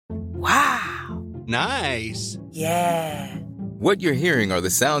Nice. Yeah. What you're hearing are the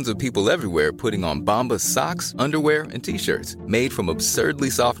sounds of people everywhere putting on Bombas socks, underwear, and T-shirts made from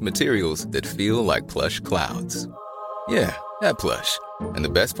absurdly soft materials that feel like plush clouds. Yeah, that plush. And the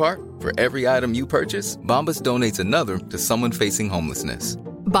best part? For every item you purchase, Bombas donates another to someone facing homelessness.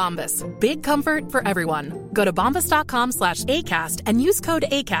 Bombas. Big comfort for everyone. Go to bombas.com/ACAST and use code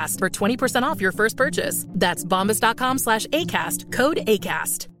ACAST for 20% off your first purchase. That's bombas.com/ACAST. Code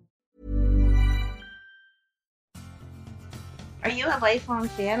ACAST. Are you a lifelong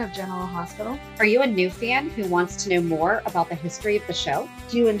fan of General Hospital? Are you a new fan who wants to know more about the history of the show?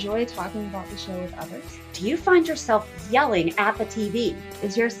 Do you enjoy talking about the show with others? Do you find yourself yelling at the TV?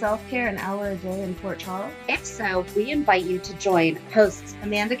 Is your self-care an hour a day in Port Charles? If so, we invite you to join hosts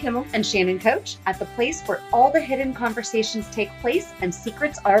Amanda Kimmel and Shannon Coach at the place where all the hidden conversations take place and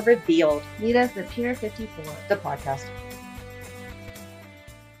secrets are revealed. Meet us at Pier 54, the podcast.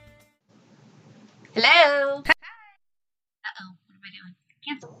 Hello. Uh-oh, what am I doing?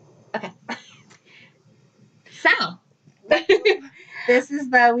 Cancel. Okay. So, this is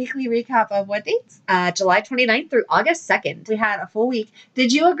the weekly recap of what dates? July 29th through August 2nd. We had a full week.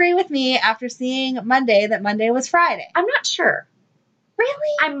 Did you agree with me after seeing Monday that Monday was Friday? I'm not sure.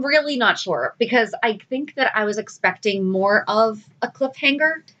 Really? I'm really not sure because I think that I was expecting more of a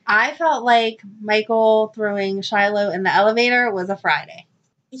cliffhanger. I felt like Michael throwing Shiloh in the elevator was a Friday.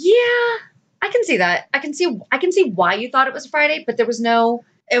 Yeah, I can see that. I can see why you thought it was Friday, but there wasn't a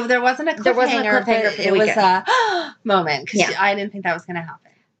cliffhanger. There wasn't a cliffhanger for the it weekend. was a moment because Yeah. I didn't think that was going to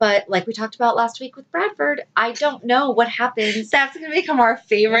happen. But like we talked about last week with Bradford, I don't know what happens. That's going to become our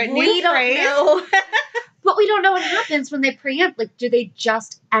favorite new We don't phrase. know. But we don't know what happens when they preempt. Like, do they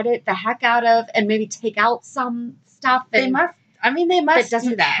just edit the heck out of and maybe take out some stuff? They must. I mean, they must That doesn't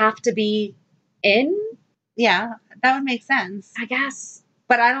do that. have to be in, Yeah, that would make sense. I guess.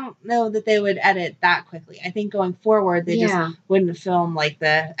 But I don't know that they would edit that quickly. I think going forward, they just wouldn't film like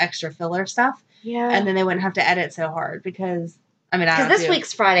the extra filler stuff. Yeah. And then they wouldn't have to edit so hard because, I mean, I don't Because this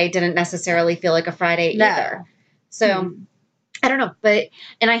week's Friday didn't necessarily feel like a Friday either. So, I don't know. But,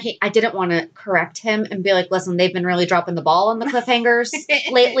 and I didn't want to correct him and be like, listen, they've been really dropping the ball on the cliffhangers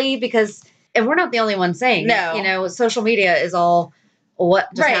lately because, and we're not the only ones saying No. it. You know, social media is all what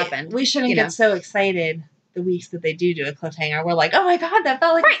just happened. We shouldn't you get know? so excited the weeks that they do a cliffhanger. We're like, oh my God, that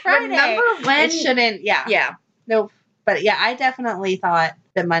felt like a Friday. Remember when? It shouldn't, Yeah. Nope. But yeah, I definitely thought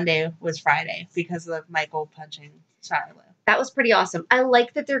that Monday was Friday because of Michael punching Shiloh. That was pretty awesome. I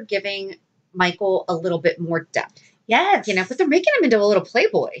like that they're giving Michael a little bit more depth. Yes. You know, but they're making him into a little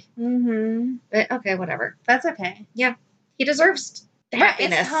playboy. Mm-hmm. But okay, whatever. That's okay. He deserves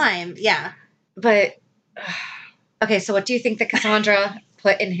happiness. It's time. Yeah. But okay, so what do you think that Cassandra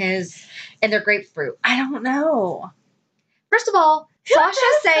put in their grapefruit? I don't know. First of all, Who Sasha's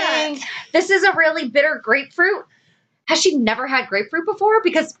does saying that? this is a really bitter grapefruit. Has she never had grapefruit before?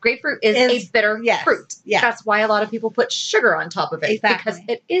 Because grapefruit is a bitter fruit. Yeah. That's why a lot of people put sugar on top of it. Exactly. Because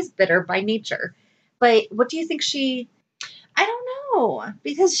it is bitter by nature. But what do you think I don't know.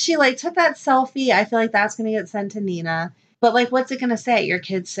 Because she took that selfie. I feel like that's going to get sent to Nina. But what's it going to say? Your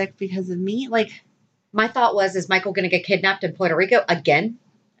kid's sick because of me? my thought was, is Michael going to get kidnapped in Puerto Rico again?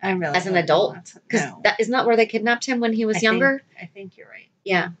 I really as an adult? Because isn't that where they kidnapped him when he was younger? I think you're right.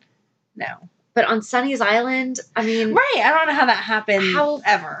 Yeah. No. But on Sunny's Island, I mean... Right. I don't know how that happened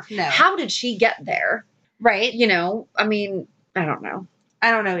ever. No. How did she get there? Right. You know, I mean, I don't know.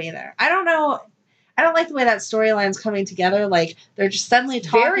 I don't know either. I don't know. I don't like the way that storyline's coming together. They're just suddenly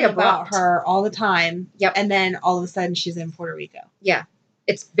talking about her all the time. Yep. And then all of a sudden she's in Puerto Rico. Yeah.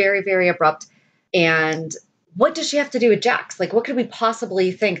 It's very, very abrupt. And what does she have to do with Jax? What could we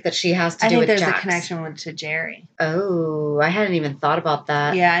possibly think that she has to do with Jax? I think there's a connection to Jerry. Oh, I hadn't even thought about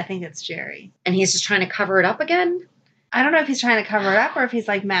that. Yeah, I think it's Jerry. And he's just trying to cover it up again? I don't know if he's trying to cover it up or if he's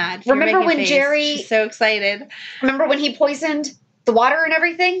mad. Remember when Jerry... She's so excited. Remember when he poisoned the water and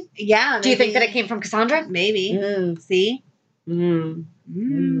everything? Yeah. Maybe. Do you think that it came from Cassandra? Maybe. See? Maybe.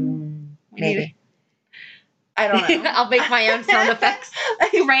 I don't know. I'll make my own sound effects.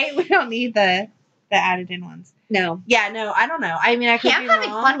 Right? We don't need the added in ones. No. Yeah, no, I don't know. I mean, I'm having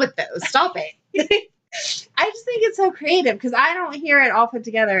fun with those. Stop it. I just think it's so creative because I don't hear it all put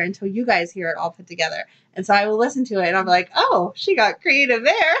together until you guys hear it all put together. And so I will listen to it and I'll be like, oh, she got creative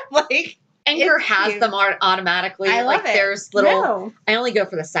there. Anchor has them automatically. I love it. There's little... I only go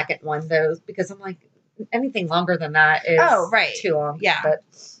for the second one, though, because I'm like, anything longer than that is too long. Yeah. But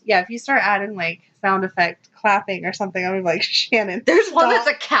yeah, if you start adding sound effect clapping or something, I'm like, Shannon. There's one that's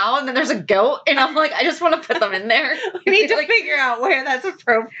a cow and then there's a goat. And I'm like, I just want to put them in there. We need to figure out where that's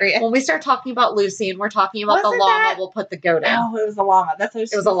appropriate. When we start talking about Lucy and we're talking about the llama, we'll put the goat in. Oh, it was a llama. That's what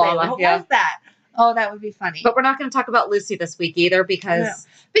it was a llama. What was that? Oh, that would be funny. But we're not going to talk about Lucy this week either because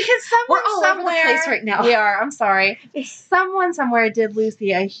someone we're all over the place right now. We are. I'm sorry. Someone somewhere did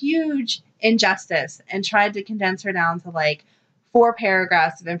Lucy a huge injustice and tried to condense her down to like 4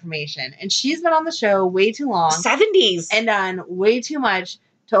 paragraphs of information. And she's been on the show way too long. 70s. And done way too much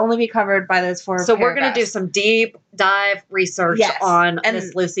to only be covered by those 4 So paragraphs. we're going to do some deep dive research on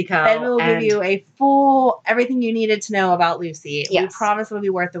Miss Lucy Coe. Then we will give you a full, everything you needed to know about Lucy. Yes. We promise it'll be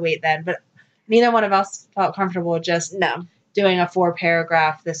worth the wait then. But neither one of us felt comfortable just doing a 4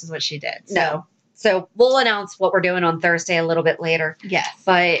 paragraph, this is what she did. So we'll announce what we're doing on Thursday a little bit later. Yes.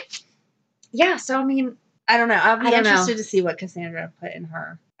 But yeah, so I mean, I don't know. I'll be interested to see what Cassandra put in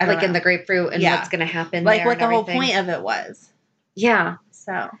her. Like in the grapefruit and what's going to happen like there. What the whole point of it was. Yeah.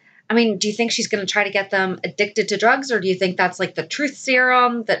 So, I mean, do you think she's going to try to get them addicted to drugs, or do you think that's like the truth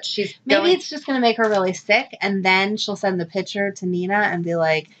serum that she's maybe it's just going to make her really sick, and then she'll send the picture to Nina and be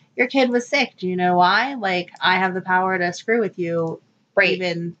like, your kid was sick. Do you know why? Like, I have the power to screw with you,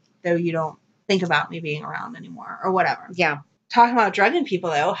 even though you don't think about me being around anymore or whatever. Yeah. Talking about drugging people,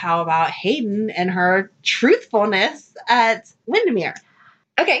 though, how about Hayden and her truthfulness at Windermere?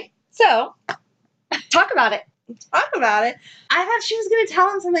 Okay, so talk about it. Talk about it. I thought she was going to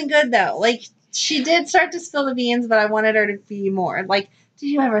tell him something good, though. Like, she did start to spill the beans, but I wanted her to be more. Like, did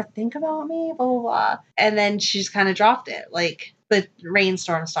you ever think about me? Blah, blah, blah. And then she just kind of dropped it. Like, the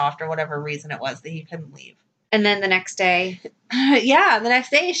rainstorm stopped or whatever reason it was that he couldn't leave. And then the next day? The next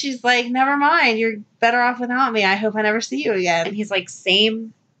day she's like, never mind. You're better off without me. I hope I never see you again. And he's like,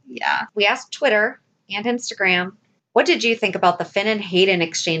 same. Yeah. We asked Twitter and Instagram, what did you think about the Finn and Hayden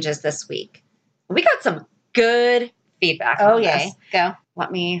exchanges this week? We got some good feedback. Oh, yeah. Go.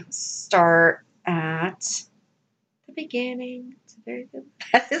 Let me start at the beginning. It's a very good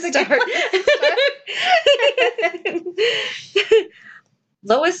start.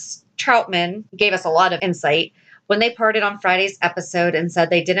 Lois Troutman gave us a lot of insight. When they parted on Friday's episode and said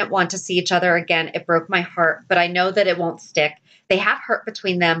they didn't want to see each other again, it broke my heart, but I know that it won't stick. They have hurt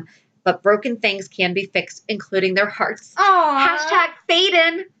between them, but broken things can be fixed, including their hearts. Aww. Hashtag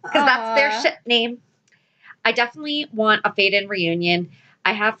Faden, because that's their ship name. I definitely want a Faden reunion.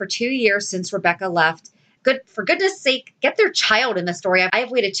 I have for 2 years since Rebecca left. For goodness sake, get their child in the story. I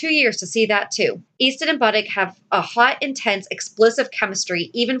have waited 2 years to see that too. Easton and Buddick have a hot, intense, explosive chemistry,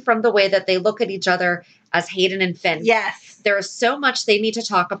 even from the way that they look at each other as Hayden and Finn. Yes. There is so much they need to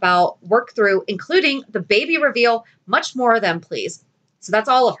talk about, work through, including the baby reveal. Much more of them, please. So that's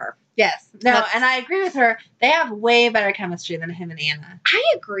all of her. Yes. No, and I agree with her. They have way better chemistry than him and Anna. I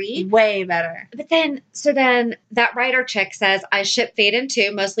agree. Way better. But then that writer chick says, I ship Faden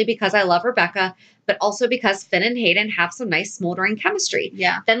too, mostly because I love Rebecca, but also because Finn and Hayden have some nice smoldering chemistry.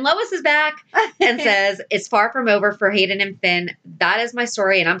 Yeah. Then Lois is back and says, it's far from over for Hayden and Finn. That is my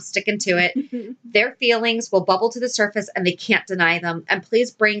story and I'm sticking to it. Their feelings will bubble to the surface and they can't deny them. And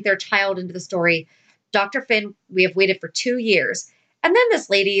please bring their child into the story. Dr. Finn, we have waited for 2 years. And then this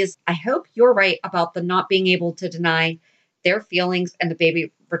ladies, I hope you're right about the not being able to deny their feelings and the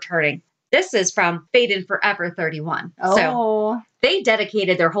baby returning. This is from Faden Forever 31. Oh. So they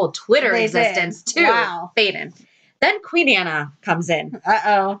dedicated their whole Twitter existence to Faden. Then Queen Anna comes in.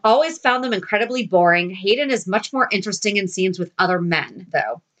 Uh-oh. Always found them incredibly boring. Hayden is much more interesting in scenes with other men,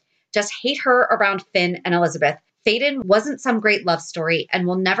 though. Just hate her around Finn and Elizabeth. Faden wasn't some great love story and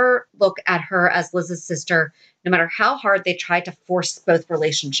will never look at her as Liz's sister, no matter how hard they tried to force both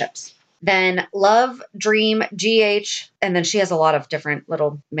relationships. Then Love, Dream, GH, and then she has a lot of different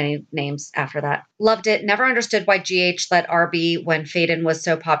little mini names after that. Loved it. Never understood why GH let RB when Faden was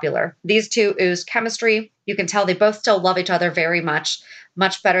so popular. These two oozed chemistry. You can tell they both still love each other very much.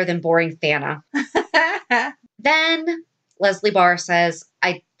 Much better than boring Thana. Then Leslie Barr says,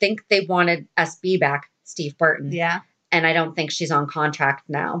 I think they wanted SB back, Steve Burton. Yeah. And I don't think she's on contract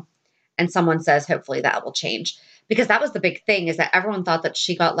now. And someone says, hopefully that will change. Because that was the big thing, is that everyone thought that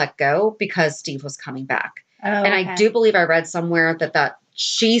she got let go because Steve was coming back. Oh, and I do believe I read somewhere that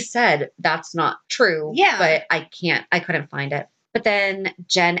she said that's not true. Yeah. But I couldn't find it. But then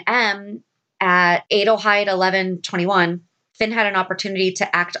Jen M at Adelheid 1121, Finn had an opportunity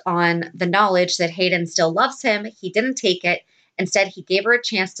to act on the knowledge that Hayden still loves him. He didn't take it. Instead, he gave her a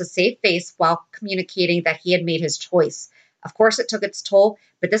chance to save face while communicating that he had made his choice. Of course, it took its toll,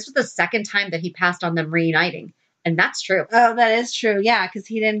 but this was the second time that he passed on them reuniting. And that's true. Oh, that is true. Yeah, because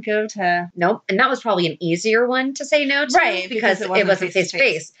he didn't go to... Nope. And that was probably an easier one to say no to. Right, because it wasn't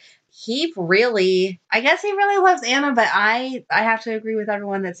face-to-face. He really... I guess he really loves Anna, but I have to agree with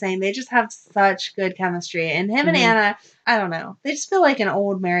everyone that's saying they just have such good chemistry. And him and Anna, I don't know. They just feel like an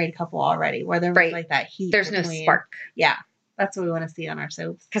old married couple already, where there's like that heat. There's no spark. Yeah. That's what we want to see on our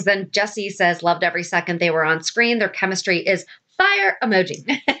soaps. Because then Jesse says, loved every second they were on screen. Their chemistry is fire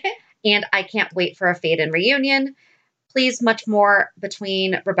emoji. And I can't wait for a Faden reunion. Please, much more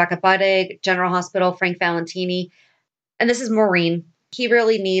between Rebecca Budig, General Hospital, Frank Valentini. And this is Maureen. He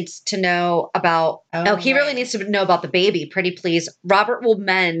really needs to know about, really needs to know about the baby. Pretty please. Robert will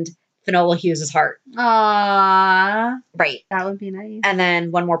mend Finola Hughes' heart. Aww. Right. That would be nice. And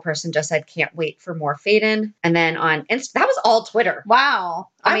then one more person just said, can't wait for more Faden. And then on Insta, that was all Twitter. Wow.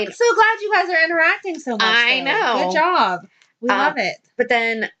 I I'm mean, so glad you guys are interacting so much. I know. Good job. We love it. But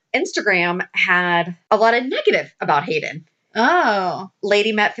then Instagram had a lot of negative about Hayden. Oh.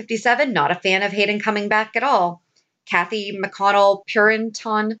 Lady Met 57, not a fan of Hayden coming back at all. Kathy McConnell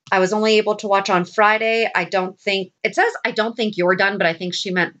Purinton, I was only able to watch on Friday. I don't think you're done, but I think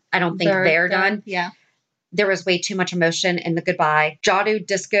she meant I don't think they're done. Yeah. There was way too much emotion in the goodbye. Jadu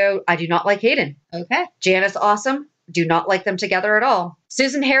Disco, I do not like Hayden. Okay. Janice Awesome, do not like them together at all.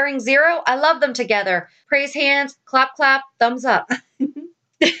 Susan Herring 0, I love them together. Praise hands, clap, clap, thumbs up.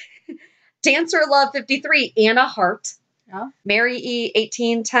 Dancer Love 53, Anna Hart. Oh. Mary E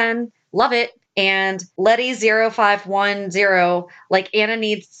 1810, love it. And Letty 0510, like Anna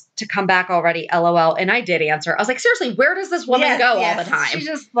needs to come back already, LOL. And I did answer. I was like, seriously, where does this woman go all the time? She's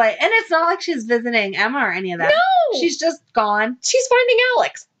just like, and it's not like she's visiting Emma or any of that. No! She's just gone. She's finding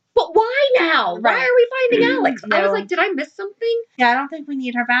Alex. But why now? Right. Why are we finding Alex? No. I was like, did I miss something? Yeah, I don't think we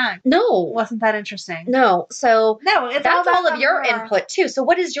need her back. No. Wasn't that interesting? No. So No, it's that's all of your her. input too. So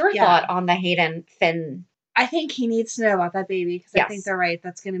what is your thought on the Hayden Finn? I think he needs to know about that baby because Yes. I think they're right.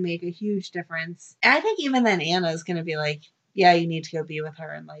 That's going to make a huge difference. And I think even then Anna's going to be like, yeah, you need to go be with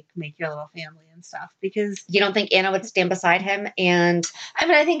her and like make your little family and stuff because You don't think Anna would stand beside him? And I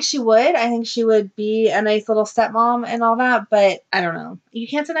mean, I think she would. I think she would be a nice little stepmom and all that, but I don't know. You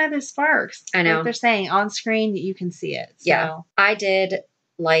can't deny the sparks. I know. Like they're saying on screen, you can see it. So. Yeah. I did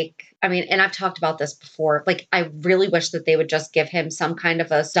and I've talked about this before. Like, I really wish that they would just give him some kind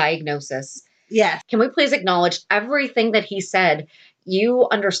of a diagnosis. Yes. Can we please acknowledge everything that he said? You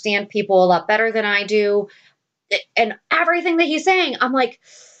understand people a lot better than I do. And everything that he's saying, I'm like,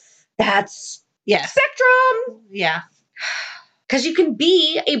 that's Yes. spectrum. Yeah. Because you can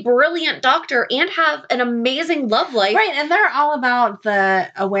be a brilliant doctor and have an amazing love life. Right. And they're all about the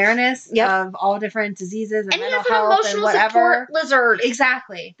awareness Yep. of all different diseases and And he mental has an health and emotional whatever. support lizard.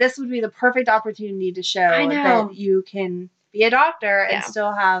 Exactly. This would be the perfect opportunity to show I know. that you can be a doctor and Yeah.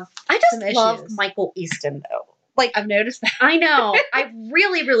 still have I some just love issues. Michael Easton, though. Like, I've noticed that. I know. I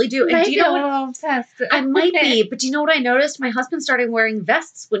really, really do. And Might do you be know a what? little obsessed. I might be, but do you know what I noticed? My husband started wearing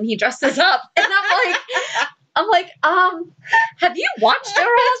vests when he dresses up. And I'm like, have you watched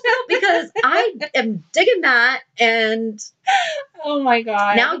General Hospital? Because I am digging that. And Oh my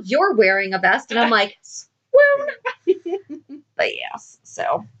god. now you're wearing a vest. And I'm like, swoon. But yes.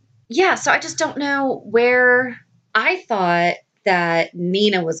 So I just don't know where I thought that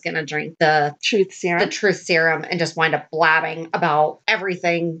Nina was going to drink the truth serum. truth serum and just wind up blabbing about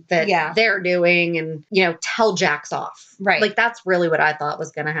everything that Yeah. they're doing and, tell Jax off. Right. Like, that's really what I thought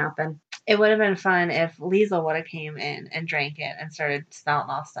was going to happen. It would have been fun if Liesl would have came in and drank it and started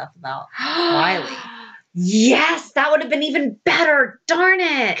spouting off stuff about Wiley. Yes, that would have been even better. Darn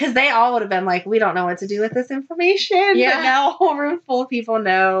it. Because they all would have been like, we don't know what to do with this information. Yeah. But now a whole room full of people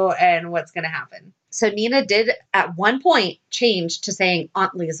know and what's going to happen. So Nina did at one point change to saying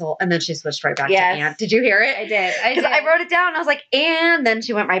Aunt Liesl, and then she switched right back Yes. to Aunt. Did you hear it? I did. Because I wrote it down. I was like, and then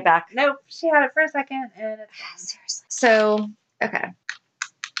she went right back. Nope. She had it for a second. And Seriously. So, okay.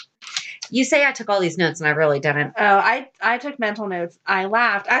 You say I took all these notes, and I really didn't. Oh, I took mental notes. I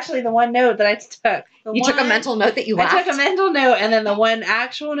laughed. Actually, the one note that I took. You took a mental note that you laughed? I took a mental note, and then the one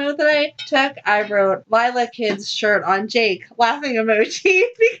actual note that I took, I wrote Lila Kid's shirt on Jake, laughing emoji,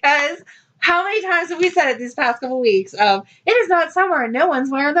 because how many times have we said it these past couple weeks of, it is not summer, no one's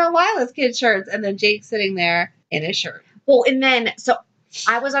wearing their Lila's Kid shirts, and then Jake's sitting there in his shirt. Well, and then, so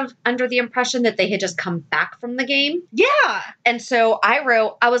I was under the impression that they had just come back from the game. Yeah. And so I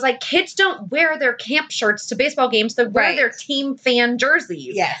was like, kids don't wear their camp shirts to baseball games. They wear Right. their team fan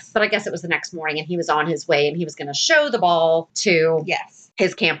jerseys. Yes. But I guess it was the next morning and he was on his way and he was going to show the ball to Yes.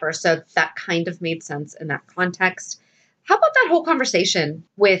 his camper. So that kind of made sense in that context. How about that whole conversation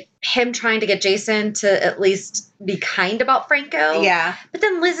with him trying to get Jason to at least be kind about Franco? Yeah. But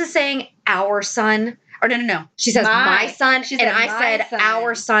then Liz is saying, our son. Or no. She says, my son. She and said, I "My said, son."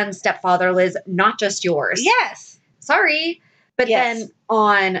 our son, stepfather, Liz, not just yours. Yes. Sorry. But Yes. then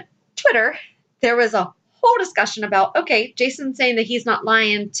on Twitter, there was a whole discussion about, okay, Jason's saying that he's not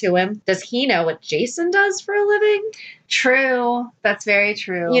lying to him. Does he know what Jason does for a living? True. That's very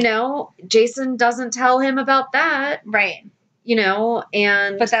true. Jason doesn't tell him about that. Right.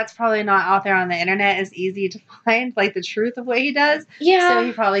 and But that's probably not out there on the internet as easy to find, like the truth of what he does. yeah. So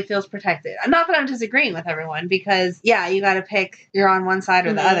he probably feels protected. Not that I'm disagreeing with everyone because, yeah, you got to pick, you're on one side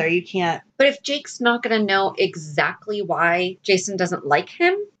or the other. You can't. But if Jake's not going to know exactly why Jason doesn't like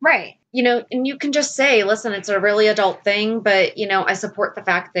him. Right. And you can just say, listen, it's a really adult thing, but, I support the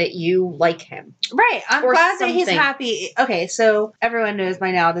fact that you like him. Right. I'm glad that he's something. happy. Okay, so everyone knows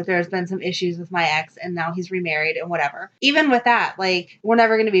by now that there's been some issues with my ex and now he's remarried and whatever. Even with that, like, we're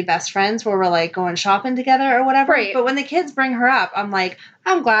never going to be best friends where we're like going shopping together or whatever. Right. But when the kids bring her up, I'm like,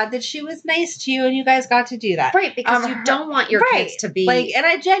 I'm glad that she was nice to you and you guys got to do that. Right, because you don't want your kids to be... Like, and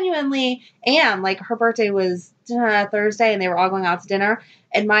I genuinely am. Like, her birthday was Thursday and they were all going out to dinner.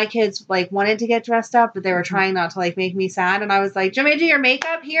 And my kids, like, wanted to get dressed up, but they were trying not to, like, make me sad. And I was like, do you want me to do your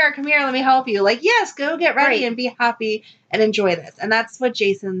makeup? Here, come here, let me help you. Like, yes, go get ready and be happy and enjoy this. And that's what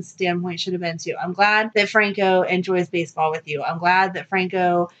Jason's standpoint should have been, too. I'm glad that Franco enjoys baseball with you. I'm glad that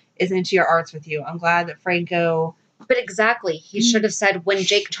Franco is into your arts with you. I'm glad that Franco... But exactly. He should have said when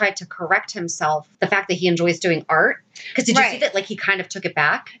Jake tried to correct himself, the fact that he enjoys doing art. Because did you see that, like, he kind of took it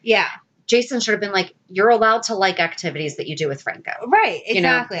back? Yeah. Jason should have been like, you're allowed to like activities that you do with Franco. Right,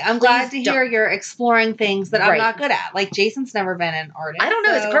 exactly. I'm glad to hear you're exploring things that I'm Right. not good at. Like, Jason's never been an artist. I don't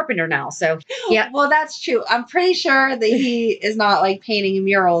know. He's a carpenter now, so yeah. Well, that's true. I'm pretty sure that he is not, like, painting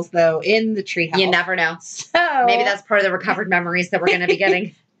murals, though, in the treehouse. You never know. So maybe that's part of the recovered memories that we're going to be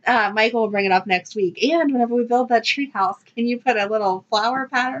getting. Michael will bring it up next week. And whenever we build that treehouse, can you put a little flower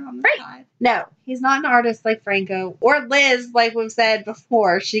pattern on the side? No, he's not an artist like Franco or Liz. Like we've said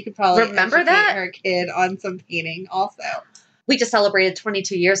before, she could probably remember that her kid on some painting. Also, we just celebrated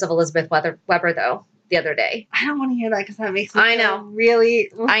 22 years of Elizabeth Weber, though, the other day. I don't want to hear that because that makes me I know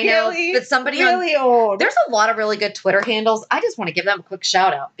really, I know, but somebody really old. There's a lot of really good Twitter handles. I just want to give them a quick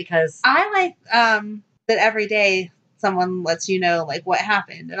shout out because I like that every day someone lets you know, like, what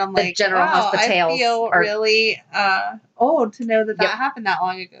happened. And I'm like, General Hospitals I feel really old to know that happened that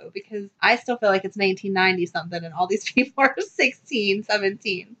long ago because I still feel like it's 1990 something and all these people are 16,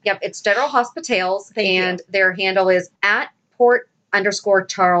 17. Yep, it's General Hospitals. Thank and you. Their handle is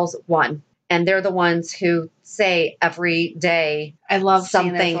 @Port_Charles1. And they're the ones who say every day I love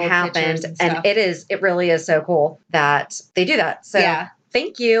something happened. And it really is so cool that they do that. So yeah.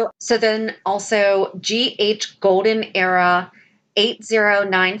 Thank you. So then also GH Golden Era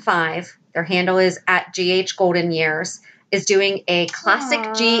 8095, their handle is @GH Golden Years, is doing a classic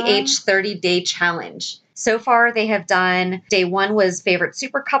GH 30-day challenge. So far, they have done, day 1 was favorite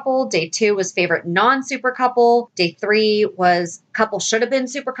super couple, day 2 was favorite non-super couple, day 3 was couple should have been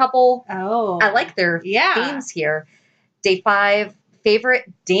super couple. Oh. I like their themes here. Day 5, favorite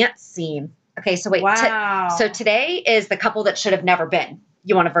dance scene. Okay, so wait. Wow. So today is the couple that should have never been.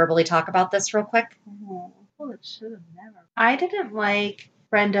 You want to verbally talk about this real quick? Oh, it should have never. I didn't like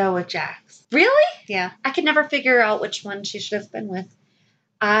Brenda with Jax. Really? Yeah. I could never figure out which one she should have been with.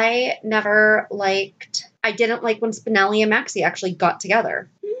 I didn't like when Spinelli and Maxie actually got together.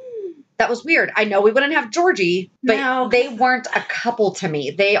 That was weird. I know we wouldn't have Georgie, but they weren't a couple to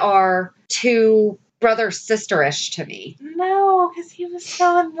me. They are too brother-sister-ish to me. No, because he was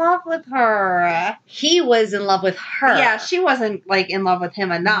so in love with her. He was in love with her. Yeah, she wasn't, like, in love with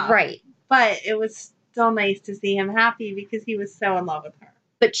him enough. Right. But it was still nice to see him happy because he was so in love with her.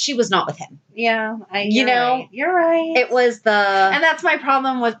 But she was not with him. Yeah. You're right. It was And that's my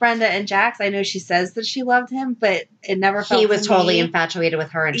problem with Brenda and Jax. I know she says that she loved him, but it never felt he was to totally me. infatuated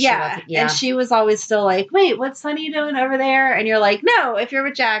with her and she wasn't. Yeah. And she was always still like, wait, what's Sonny doing over there? And you're like, no, if you're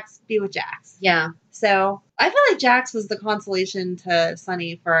with Jax, be with Jax. Yeah. So I feel like Jax was the consolation to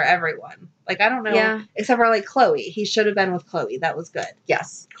Sonny for everyone. Like, I don't know. Yeah. Except for, like, Chloe. He should have been with Chloe. That was good.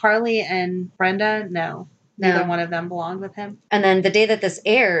 Yes. Carly and Brenda, no. Neither one of them belonged with him. And then the day that this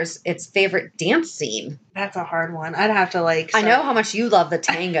airs, it's favorite dance scene. That's a hard one. I'd have to, like... I know how much you love the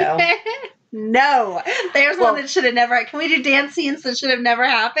tango. No. There's one that should have never... Can we do dance scenes that should have never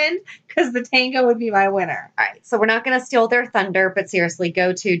happened? Because the tango would be my winner. All right. So we're not going to steal their thunder, but seriously,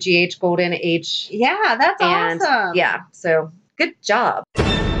 go to GH Golden Age. Yeah, that's awesome. Yeah. So good job.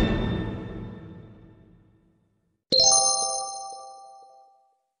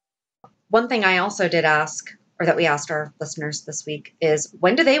 One thing I also did ask, or that we asked our listeners this week, is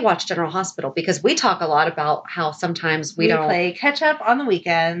when do they watch General Hospital? Because we talk a lot about how sometimes we don't play catch up on the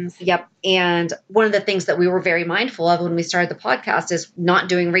weekends. Yep. And one of the things that we were very mindful of when we started the podcast is not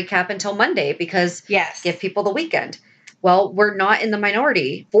doing recap until Monday because give people the weekend. Well, we're not in the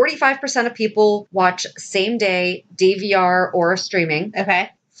minority. 45% of people watch same day DVR or streaming. Okay.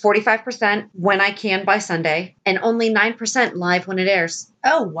 45% when I can by Sunday, and only 9% live when it airs.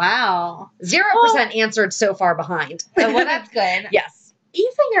 Oh, wow. 0% answered so far behind. Oh, well, that's good. Yes.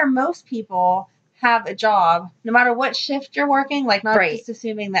 You figure most people have a job, no matter what shift you're working, like not Right. just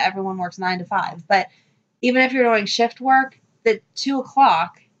assuming that everyone works 9 to 5, but even if you're doing shift work, that 2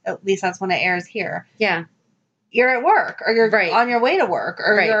 o'clock, at least that's when it airs here, Yeah. you're at work or you're Right. on your way to work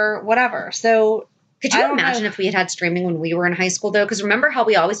or Right. you're whatever. So Could I you don't imagine know. if we had had streaming when we were in high school, though? Because remember how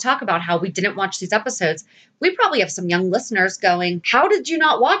we always talk about how we didn't watch these episodes? We probably have some young listeners going, how did you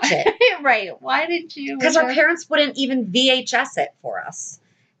not watch it? Right. Why did you? Because our parents wouldn't even VHS it for us.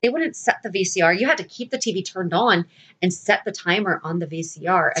 They wouldn't set the VCR. You had to keep the TV turned on and set the timer on the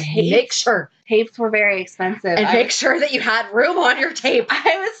VCR and make sure tapes were very expensive. and make sure that you had room on your tape.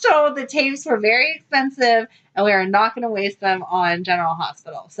 I was told the tapes were very expensive and we were not going to waste them on General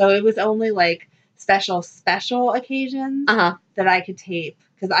Hospital. So it was only like special occasions that I could tape.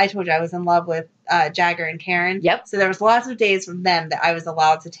 Because I told you I was in love with Jagger and Karen. Yep. So there was lots of days from them that I was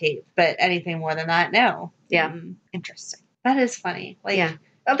allowed to tape. But anything more than that, no. Yeah. Interesting. That is funny. Like, Yeah.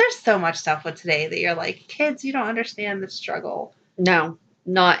 Oh, there's so much stuff with today that you're like, kids, you don't understand the struggle. No,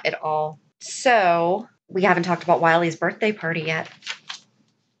 not at all. So we haven't talked about Wiley's birthday party yet.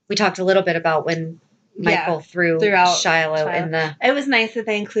 We talked a little bit about when Michael threw out Shiloh in the... It was nice that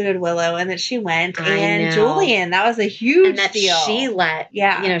they included Willow and that she went. I And know. Julian, that was a huge And that deal. she let...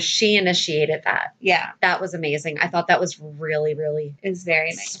 Yeah. You know, she initiated that. Yeah. That was amazing. I thought that was really, really It was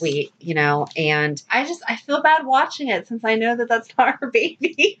very nice. sweet, you know, and... I feel bad watching it since I know that that's not her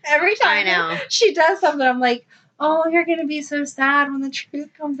baby. Every time I know. she does something, I'm like, oh, you're going to be so sad when the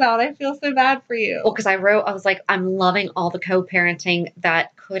truth comes out. I feel so bad for you. Well, because I was like, I'm loving all the co-parenting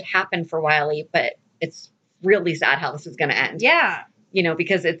that could happen for Wiley, but it's really sad how this is going to end. Yeah. You know,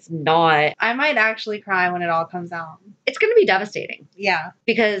 because it's not... I might actually cry when it all comes out. It's going to be devastating. Yeah.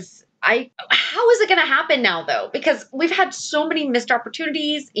 Because how is it going to happen now, though? Because we've had so many missed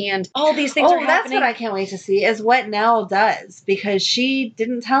opportunities and all these things are happening. That's what I can't wait to see is what Nell does, because she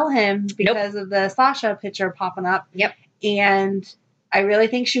didn't tell him because of the Sasha picture popping up. Yep. And I really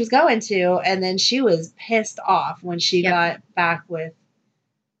think she was going to, and then she was pissed off when she got back with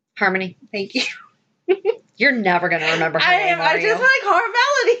Harmony. Thank you. You're never going to remember her name, are I you? just like her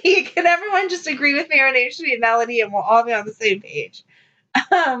Melody. Can everyone just agree with me? Her name should be Melody, and we'll all be on the same page.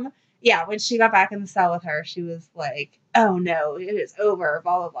 Yeah, when she got back in the cell with her, she was like, oh no, it is over,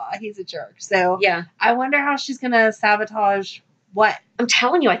 blah, blah, blah. He's a jerk. So Yeah. I wonder how she's going to sabotage what? I'm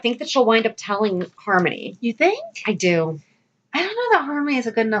telling you, I think that she'll wind up telling Harmony. You think? I do. I don't know that Harmony is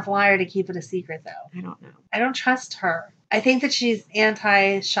a good enough liar to keep it a secret, though. I don't know. I don't trust her. I think that she's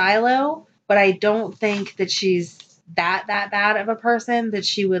anti-Shiloh, but I don't think that she's that bad of a person that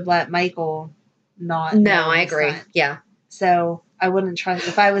she would let Michael not No, know I his agree. son. Yeah. So I wouldn't trust.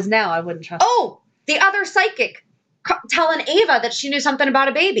 If I was Nell, I wouldn't trust. Oh, the other psychic telling Ava that she knew something about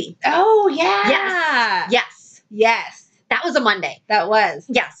a baby. Oh yeah. Yes. Yes. That was a Monday. That was.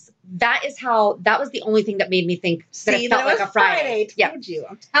 Yes. That was the only thing that made me think that it felt that like was a Friday. Yeah. Told you.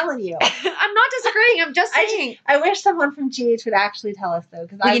 I'm telling you. I'm not disagreeing. I'm just saying. I wish someone from GH would actually tell us though,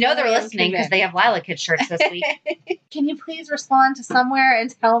 because Well, you know they're listening because they have Lila Kid shirts this week. Can you please respond to somewhere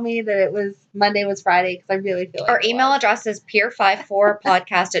and tell me that it was Monday was Friday? Because I really feel like Our email address is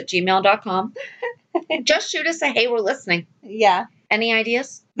peer54podcast@gmail.com. Just shoot us a hey, we're listening. Yeah. Any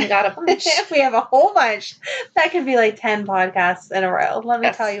ideas? We got a bunch. We have a whole bunch. That could be like 10 podcasts in a row. Let me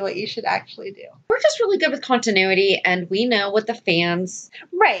Yes. tell you what you should actually do. We're just really good with continuity, and we know what the fans.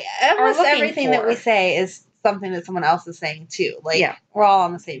 Right. Almost looking everything that for. we say is something that someone else is saying too. Like, Yeah. we're all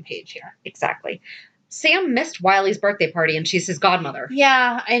on the same page here. Exactly. Sam missed Wiley's birthday party, and she's his godmother.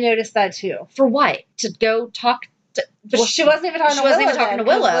 Yeah, I noticed that too. For what? To go talk to... Well, she wasn't even talking she to wasn't Willow. even talking then,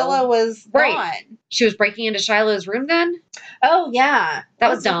 to 'cause Willow. Willow was Right. gone. She was breaking into Shiloh's room then? Oh, yeah. That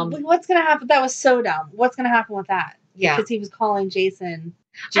was dumb. What's going to happen? That was so dumb. What's going to happen with that? Yeah. Because he was calling Jason.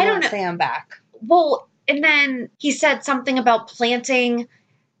 I don't know. Sam back. Well, and then he said something about planting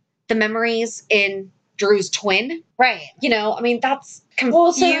the memories in Drew's twin. Right. You know, I mean, that's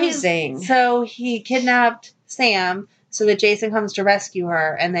Well, confusing. so he kidnapped Sam so that Jason comes to rescue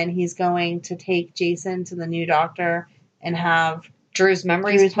her, and then he's going to take Jason to the new doctor and have Drew's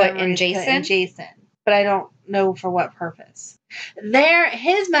memories put in memories Jason. Jason. But I don't know for what purpose.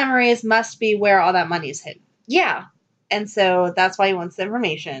 His memories must be where all that money's hidden. Yeah. And so that's why he wants the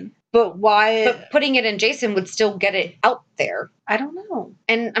information. But why? But putting it in Jason would still get it out there. I don't know.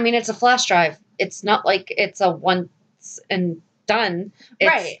 And I mean, it's a flash drive. It's not like it's a once and done.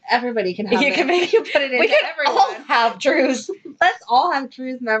 Right. Everybody can have you it. can make You put it we into can all everyone. have Drew's. Let's all have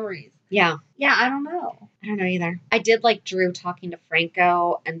Drew's memories. Yeah. Yeah, I don't know. I don't know either. I did like Drew talking to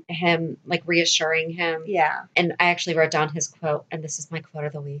Franco and him like reassuring him. Yeah. And I actually wrote down his quote, and this is my quote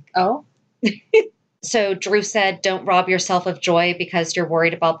of the week. Oh? So Drew said, "Don't rob yourself of joy because you're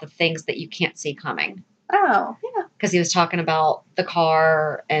worried about the things that you can't see coming." Oh, yeah. Because he was talking about the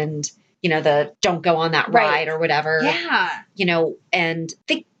car and, the don't go on that ride or whatever. Yeah. And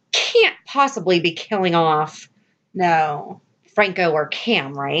they can't possibly be killing off No. Franco or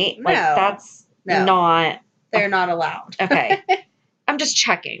Cam, right? No. Like, that's not... They're not allowed. Okay. I'm just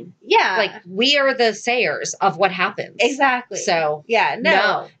checking. Yeah. Like, we are the sayers of what happens. Exactly. So, yeah,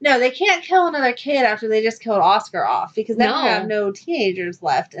 no, they can't kill another kid after they just killed Oscar off, because then we have no teenagers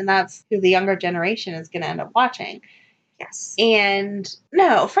left, and that's who the younger generation is going to end up watching. Yes. And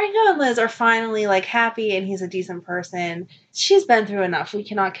no, Franco and Liz are finally like happy, and he's a decent person. She's been through enough. We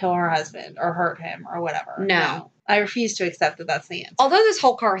cannot kill her husband or hurt him or whatever. No. I refuse to accept that that's the answer. Although this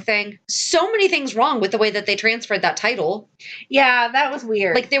whole car thing, so many things wrong with the way that they transferred that title. Yeah, that was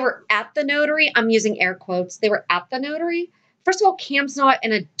weird. Like, they were at the notary. I'm using air quotes. They were at the notary. First of all, Cam's not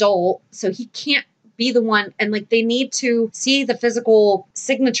an adult, so he can't be the one. And like, they need to see the physical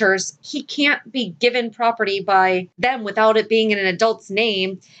signatures. He can't be given property by them without it being in an adult's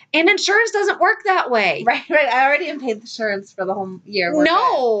name. And insurance doesn't work that way. Right. I already am paid insurance for the whole year.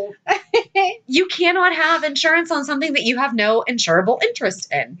 No. You cannot have insurance on something that you have no insurable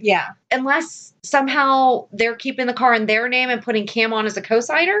interest in. Yeah. Unless somehow they're keeping the car in their name and putting Cam on as a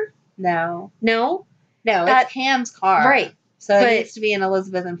co-signer. No. No? No, it's Cam's car. Right. So it needs to be in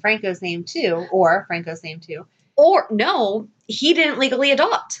Elizabeth and Franco's name too, or Franco's name too. Or, no, he didn't legally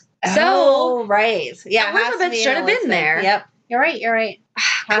adopt. Oh, right. Yeah, Elizabeth should have been there. Yep. You're right.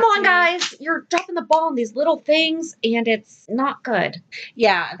 Come on, guys. You're dropping the ball on these little things, and it's not good.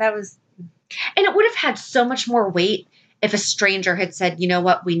 Yeah, that was... And it would have had so much more weight if a stranger had said, you know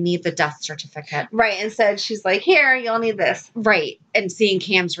what, we need the death certificate. Right. Instead, she's like, here, you'll need this. Right. And seeing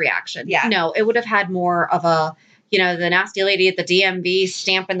Cam's reaction. Yeah. No, it would have had more of a... the nasty lady at the DMV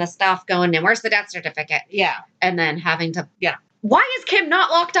stamping the stuff going, and where's the death certificate? Yeah. And then having to... Yeah. Why is Kim not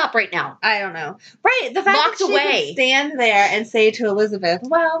locked up right now? I don't know. Right. The fact Locked that she away. could stand there and say to Elizabeth,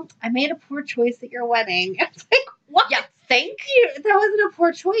 well, I made a poor choice at your wedding. It's like, what? Yeah, thank you. That wasn't a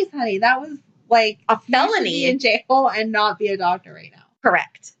poor choice, honey. That was like a felony. You should be in jail and not be a doctor right now.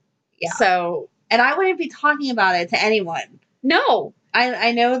 Correct. Yeah. So... And I wouldn't be talking about it to anyone. No.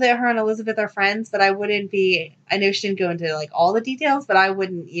 I know that her and Elizabeth are friends, but I wouldn't be... I know she didn't go into, like, all the details, but I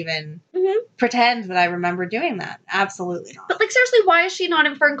wouldn't even pretend that I remember doing that. Absolutely not. But, like, seriously, why is she not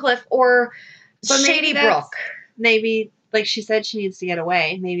in Ferncliff or Shady Brook? Maybe, like she said, she needs to get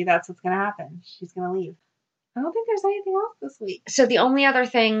away. Maybe that's what's going to happen. She's going to leave. I don't think there's anything else this week. So the only other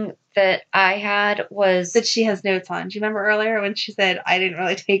thing that I had was... that she has notes on. Do you remember earlier when she said, I didn't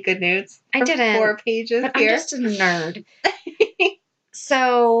really take good notes? I didn't. 4 pages but here. I'm just a nerd.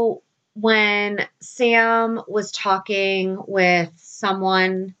 So when Sam was talking with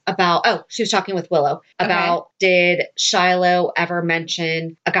someone about, she was talking with Willow about, did Shiloh ever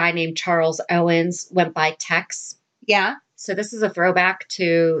mention a guy named Charles Owens went by Tex? Yeah. So this is a throwback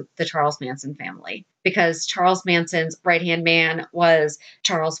to the Charles Manson family, because Charles Manson's right-hand man was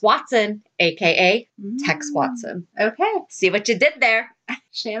Charles Watson, a.k.a. Tex Watson. Okay. See what you did there.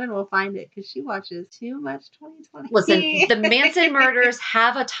 Shannon will find it because she watches too much 2020. Listen, the Manson murders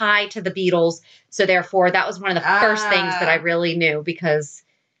have a tie to the Beatles, so therefore that was one of the first things that I really knew, because...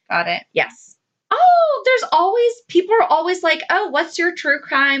 Got it. Yes. People are always like, oh, what's your true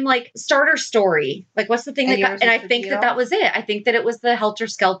crime, like, starter story? Like, what's the thing and that... And I think Beatles? that was it. I think that it was the Helter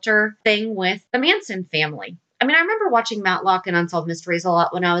Skelter thing with the Manson family. I mean, I remember watching Matlock and Unsolved Mysteries a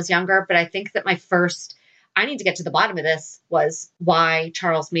lot when I was younger, but I think that my first... I need to get to the bottom of this was why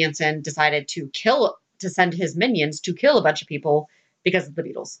Charles Manson decided to send his minions to kill a bunch of people because of the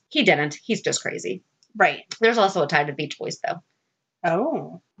Beatles. He didn't. He's just crazy. Right. There's also a tie to Beach Boys, though.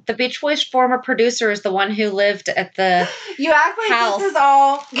 Oh. The Beach Boys former producer is the one who lived at the You act like house. This is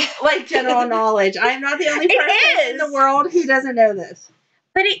all like general knowledge. I'm not the only person in the world who doesn't know this.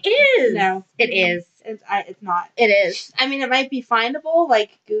 But it is. No. It is. It's not. It is. I mean, it might be findable,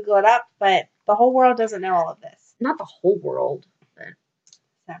 like Google it up, but the whole world doesn't know all of this. Not the whole world.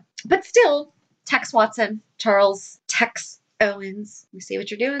 But still, Tex Watson, Charles Tex Owens. You see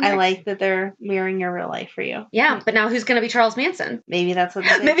what you're doing there? I like that they're mirroring your real life for you. Yeah, but now who's going to be Charles Manson? Maybe that's what.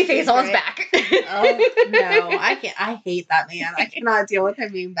 Maybe Faisal is back. Oh no, I can't. I hate that man. I cannot deal with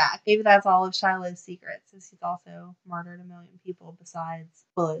him being back. Maybe that's all of Shiloh's secrets. Is he's also murdered 1 million people besides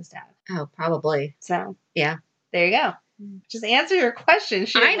Willow's dad. Oh, probably. So yeah, there you go. Just answer your question.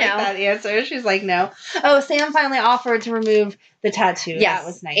 She didn't I know. like that answer. She's like, no. Oh, Sam finally offered to remove the tattoo. Yes. That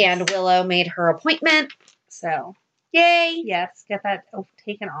was nice. And Willow made her appointment. So, Yay. yes, get that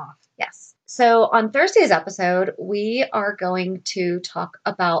taken off. Yes. So on Thursday's episode, we are going to talk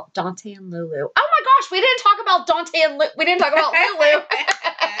about Dante and Lulu. Oh my gosh, we didn't talk about Dante and we didn't talk about Lulu.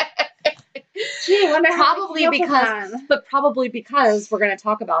 Gee, I wonder probably because we're going to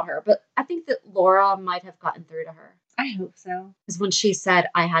talk about her. But I think that Laura might have gotten through to her. I hope so. Is when she said,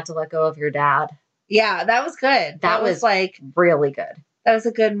 I had to let go of your dad. Yeah, that was good. That was like really good. That was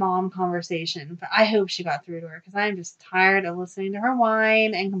a good mom conversation. But I hope she got through to her because I'm just tired of listening to her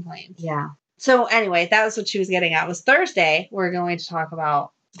whine and complain. Yeah. So anyway, that was what she was getting at. Was Thursday, we're going to talk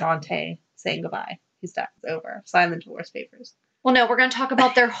about Dante saying goodbye. He's done. It's over. Sign the divorce papers. Well, no, we're going to talk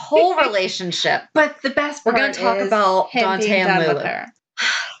about their whole relationship. But the best part we're going to talk about him Dante being and done Lulu. with her.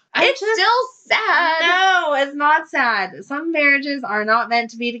 It's still sad. No, it's not sad. Some marriages are not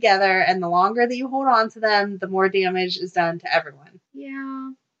meant to be together, and the longer that you hold on to them, the more damage is done to everyone.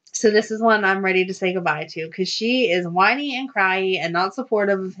 Yeah. So this is one I'm ready to say goodbye to because she is whiny and cryy and not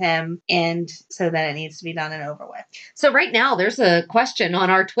supportive of him, and so then it needs to be done and over with. So right now there's a question on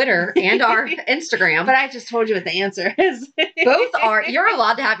our Twitter and our Instagram. But I just told you what the answer is. Both are, you're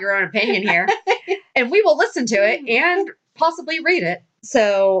allowed to have your own opinion here, and we will listen to it and possibly read it.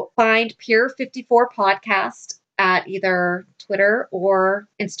 So find Pure 54 Podcast at either Twitter or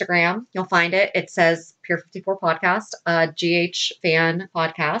Instagram. You'll find it. It says Pure 54 Podcast, GH Fan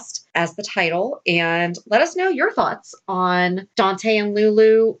Podcast as the title. And let us know your thoughts on Dante and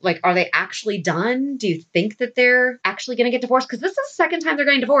Lulu. Like, are they actually done? Do you think that they're actually going to get divorced? Because this is the second time they're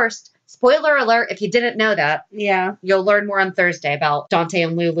getting divorced. Spoiler alert, if you didn't know that. Yeah. You'll learn more on Thursday about Dante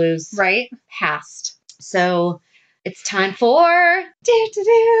and Lulu's past. So it's time for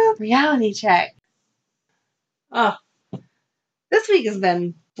reality check. Oh, this week has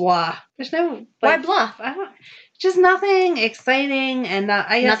been blah. There's no why blah? Just nothing exciting and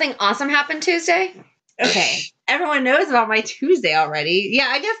nothing awesome happened Tuesday. Okay, everyone knows about my Tuesday already. Yeah,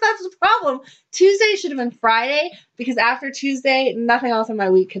 I guess that's the problem. Tuesday should have been Friday because after Tuesday, nothing else in my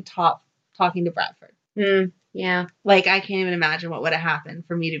week could top talking to Bradford. Yeah, like I can't even imagine what would have happened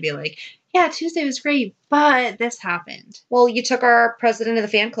for me to be like, yeah, Tuesday was great, but this happened. Well, you took our president of the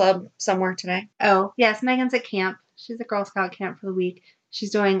fan club somewhere today. Oh, yes. Megan's at camp. She's at Girl Scout camp for the week.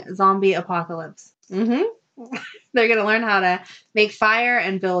 She's doing zombie apocalypse. Mm-hmm. They're going to learn how to make fire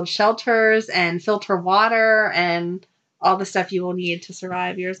and build shelters and filter water and all the stuff you will need to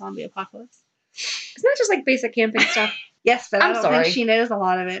survive your zombie apocalypse. Isn't that just like basic camping stuff? Yes, but I'm I don't sorry. think she knows a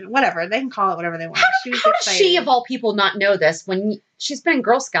lot of it. Whatever. They can call it whatever they want. How does she, of all people, not know this when she's been in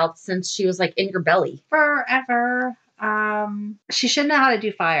Girl Scouts since she was like in your belly? Forever. She should know how to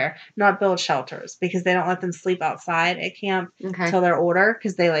do fire, not build shelters because they don't let them sleep outside at camp until they're older.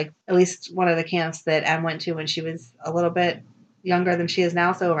 Because they at least one of the camps that Em went to when she was a little bit younger than she is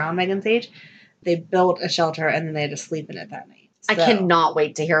now, so around Megan's age, they built a shelter and then they had to sleep in it that night. So, I cannot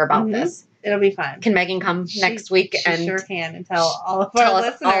wait to hear about this. It'll be fun. Can Megan come next week she sure can and tell all of our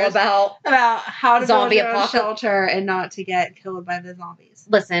listeners all about how to zombie build a shelter and not to get killed by the zombies.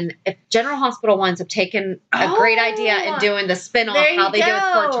 Listen, if General Hospital winds up taking a great idea and doing the spin-off, how they do with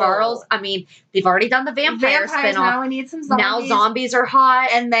Port Charles, I mean, they've already done the vampire spin-off. Now we need some zombies. Now zombies are hot.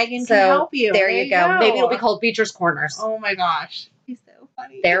 And Megan can help you. There you go. Maybe it'll be called Beecher's Corners. Oh my gosh. He's so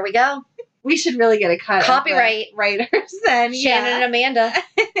funny. There we go. We should really get a cut. Copyright writers then. Shannon and Amanda.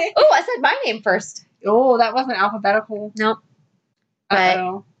 Oh, I said my name first. Oh, that wasn't alphabetical. Nope.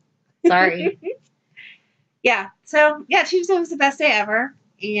 But sorry. Yeah. So yeah, Tuesday was the best day ever.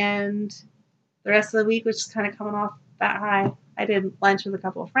 And the rest of the week was just kind of coming off that high. I did lunch with a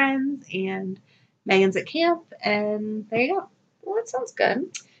couple of friends and Megan's at camp and there you go. Well, that sounds good.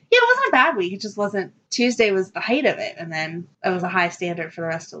 Yeah, it wasn't a bad week. It just wasn't. Tuesday was the height of it. And then it was a high standard for the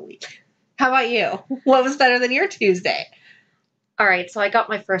rest of the week. How about you? What was better than your Tuesday? All right. So I got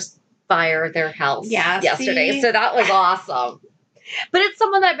my first buyer their house yesterday. See? So that was awesome. But it's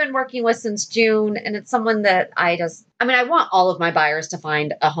someone that I've been working with since June. And it's someone that I want all of my buyers to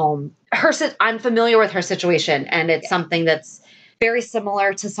find a home. I'm familiar with her situation. And it's something that's very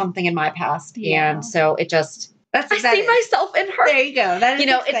similar to something in my past. Yeah. And so it just... I see myself in her. There you go. That is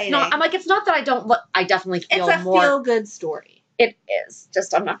exciting. It's not, I'm like, it's not that I don't look, I definitely feel it's a more. feel-good story. It is.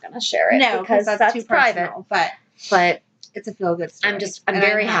 Just, I'm not going to share it. No, because that's too private. But it's a feel-good story. I'm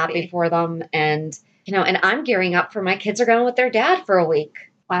very happy for them. And, and I'm gearing up for my kids are going with their dad for a week.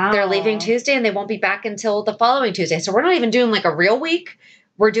 Wow. They're leaving Tuesday and they won't be back until the following Tuesday. So we're not even doing like a real week.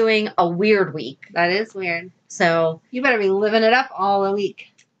 We're doing a weird week. That is weird. So you better be living it up all a week.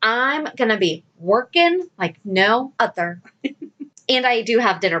 I'm going to be working like no other. And I do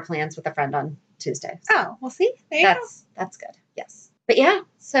have dinner plans with a friend on Tuesday. So Oh, well, see? There you go. that's good. Yes. But yeah,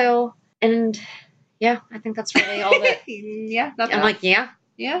 so, and yeah, I think that's really all that. Yeah. I'm like, yeah.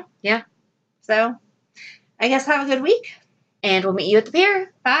 Yeah. Yeah. So, I guess have a good week. And we'll meet you at the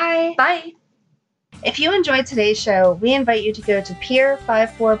pier. Bye. Bye. If you enjoyed today's show, we invite you to go to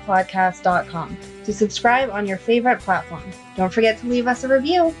pier54podcast.com to subscribe on your favorite platform. Don't forget to leave us a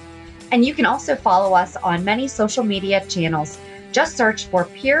review. And you can also follow us on many social media channels. Just search for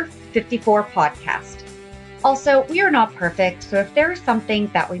Pier 54 Podcast. Also, we are not perfect, so if there is something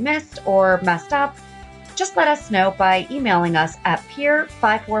that we missed or messed up, just let us know by emailing us at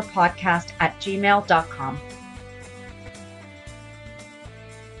pier54podcast@gmail.com.